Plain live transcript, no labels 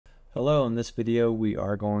Hello, in this video we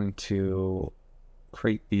are going to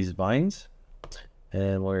create these vines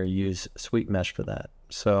and we'll use Sweep Mesh for that.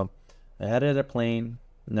 So I added a plane.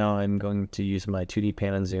 Now I'm going to use my 2D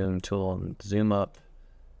pan and zoom tool and zoom up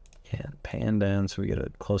and pan down so we get a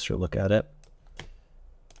closer look at it.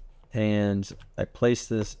 And I place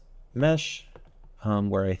this mesh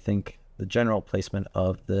where I think the general placement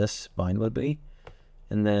of this vine would be.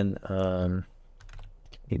 And then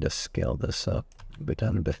need to scale this up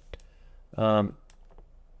down a bit. And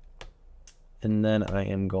then I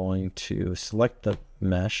am going to select the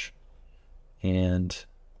mesh and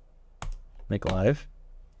make live.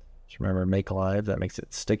 Just remember, make live, that makes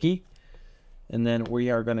it sticky. And then we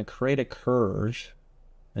are going to create a curve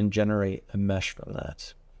and generate a mesh from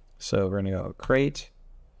that. So we're going to go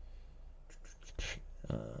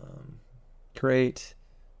create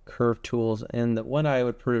curve tools, and the one I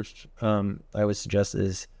would suggest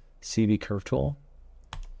is CV curve tool.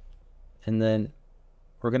 And then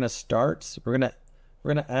we're gonna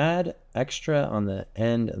add extra on the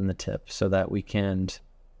end and the tip so that we can,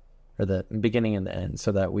 or the beginning and the end,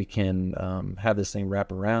 so that we can have this thing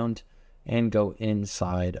wrap around and go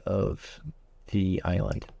inside of the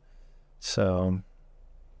island. So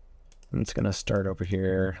I'm just gonna start over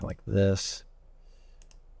here like this.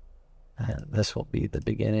 And this will be the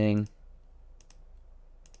beginning.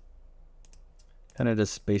 Kind of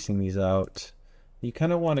just spacing these out. You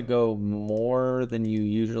kind of want to go more than you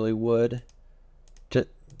usually would, just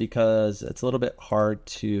because it's a little bit hard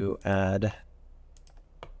to add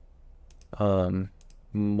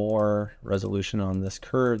more resolution on this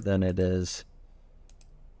curve than it is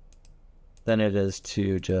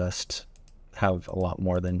to just have a lot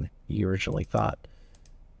more than you originally thought.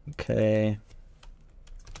 Okay,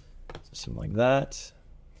 so something like that.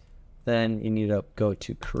 Then you need to go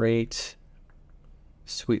to create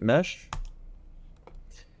Sweep Mesh.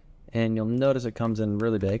 And you'll notice it comes in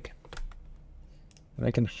really big. And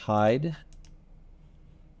I can hide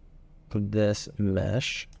this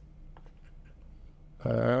mesh.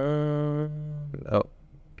 Oh,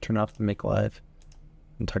 turn off the make live.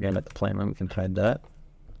 I'm talking about the plane, we can hide that.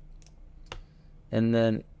 And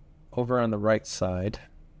then over on the right side,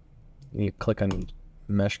 you click on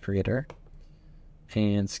Mesh Creator.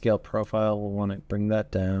 And Scale Profile, we'll want to bring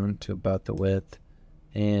that down to about the width.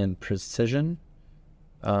 And Precision,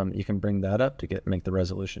 you can bring that up to make the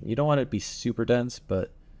resolution. You don't want it to be super dense,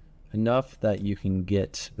 but enough that you can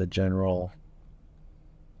get the general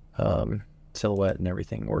silhouette and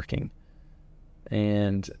everything working.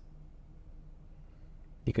 And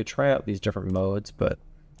you could try out these different modes, but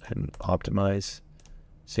optimize.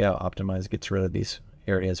 See how optimize gets rid of these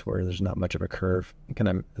areas where there's not much of a curve.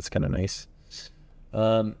 It's kind of nice.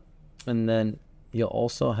 And then you'll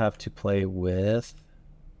also have to play with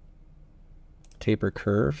taper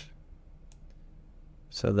curve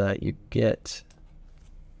so that you get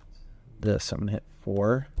this. I'm gonna hit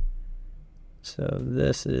 4. So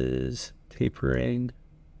this is tapering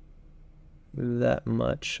that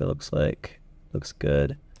much, it looks like. Looks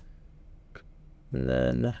good. And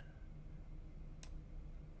then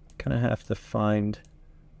kind of have to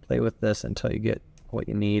play with this until you get what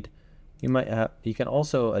you need. You can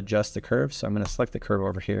also adjust the curve. So I'm going to select the curve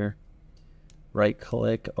over here, right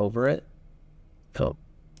click over it. Oh,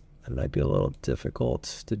 it might be a little difficult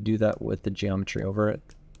to do that with the geometry over it.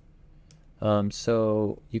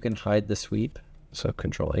 So you can hide the sweep. So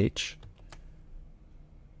Control H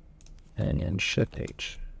and Shift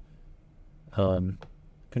H.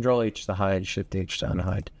 Control H to hide, Shift H to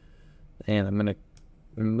unhide. And I'm going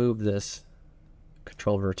to move this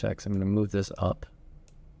control vertex. I'm going to move this up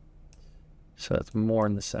so it's more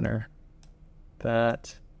in the center.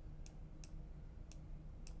 That,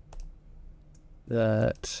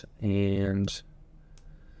 and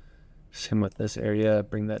same with this area,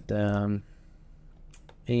 bring that down.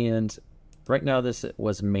 And right now this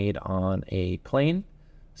was made on a plane,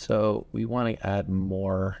 so we want to add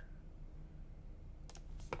more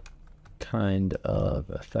kind of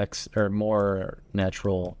effects or more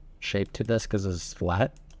natural shape to this because it's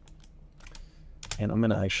flat. And I'm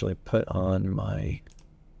going to actually put on my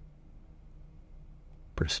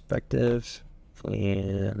perspective,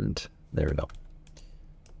 and there we go.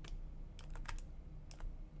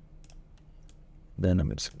 Then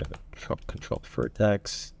I'm just going to control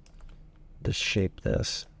vertex to shape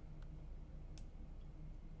this.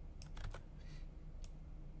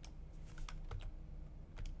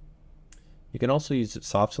 You can also use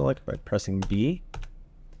soft select by pressing B.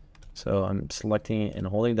 So I'm selecting and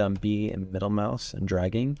holding down B and middle mouse and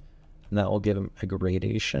dragging, and that will give them a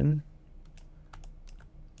gradation.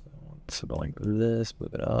 So like this,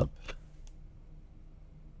 move it up.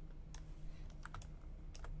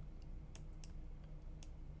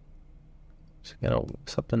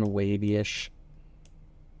 something wavy-ish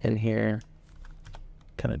in here.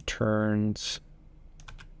 Kind of turns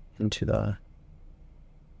into the,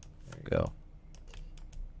 there we go.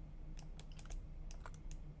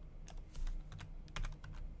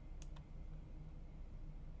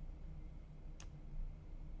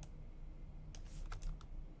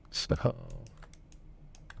 So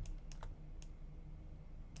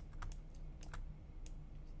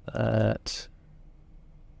that,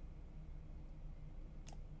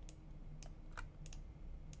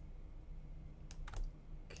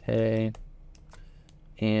 okay,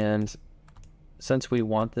 and since we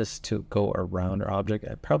want this to go around our object,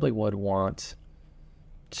 I probably would want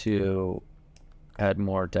to add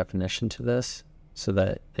more definition to this so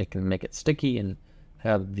that it can make it sticky and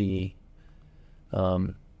have the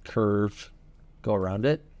curve go around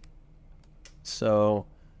it. So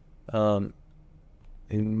you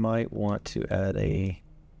might want to add a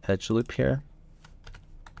edge loop here.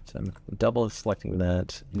 So I'm double selecting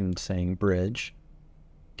that and saying bridge,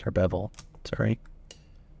 or bevel, sorry.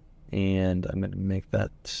 And I'm going to make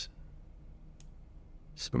that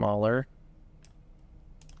smaller.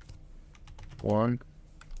 One.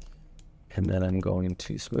 And then I'm going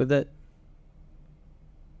to smooth it.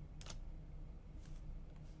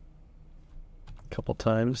 A couple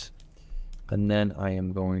times. And then I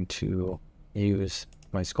am going to use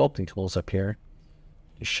my sculpting tools up here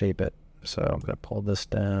to shape it. So I'm going to pull this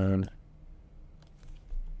down.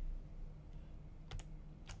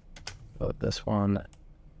 Go this one,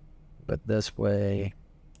 but this way.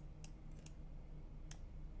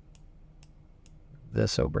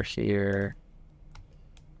 This over here.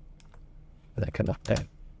 That kind of thing.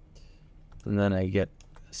 And then I get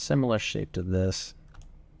a similar shape to this.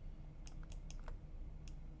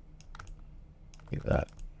 Like that.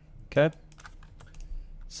 Okay.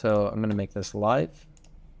 So I'm going to make this live.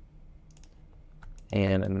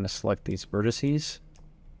 And I'm going to select these vertices.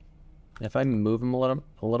 If I move them a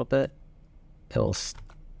little bit, it'll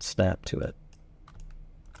snap to it.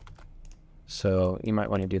 So you might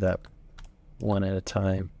want to do that one at a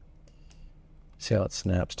time. See how it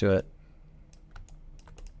snaps to it.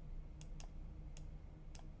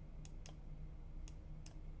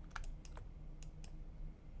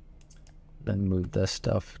 Then move this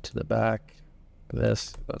stuff to the back.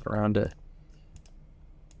 This goes around it.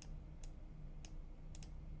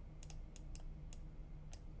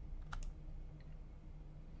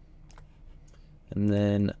 And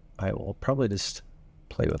then I will probably just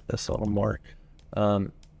play with this a little more. I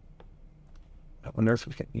wonder if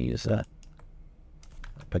we can use that.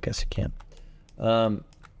 I guess you can.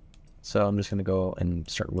 So I'm just going to go and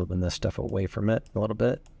start moving this stuff away from it a little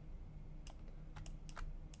bit.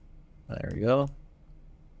 There we go.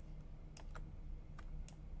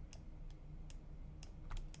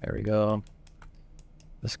 There we go.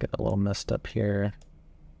 This got a little messed up here.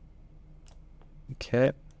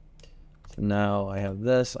 Okay. So now I have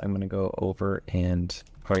this. I'm going to go over and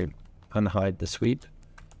probably unhide the sweep.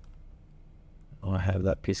 I'll have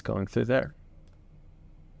that piece going through there.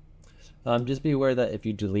 Just be aware that if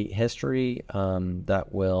you delete history, that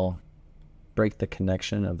will break the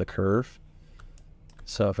connection of the curve.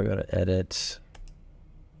 So if I go to edit,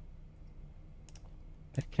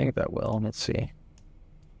 I think that will. Let's see.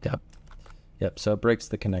 Yep. So it breaks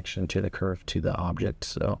the connection to the curve to the object.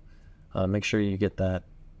 So make sure you get that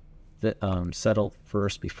settled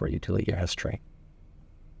first before you delete your history.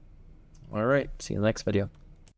 All right. See you in the next video.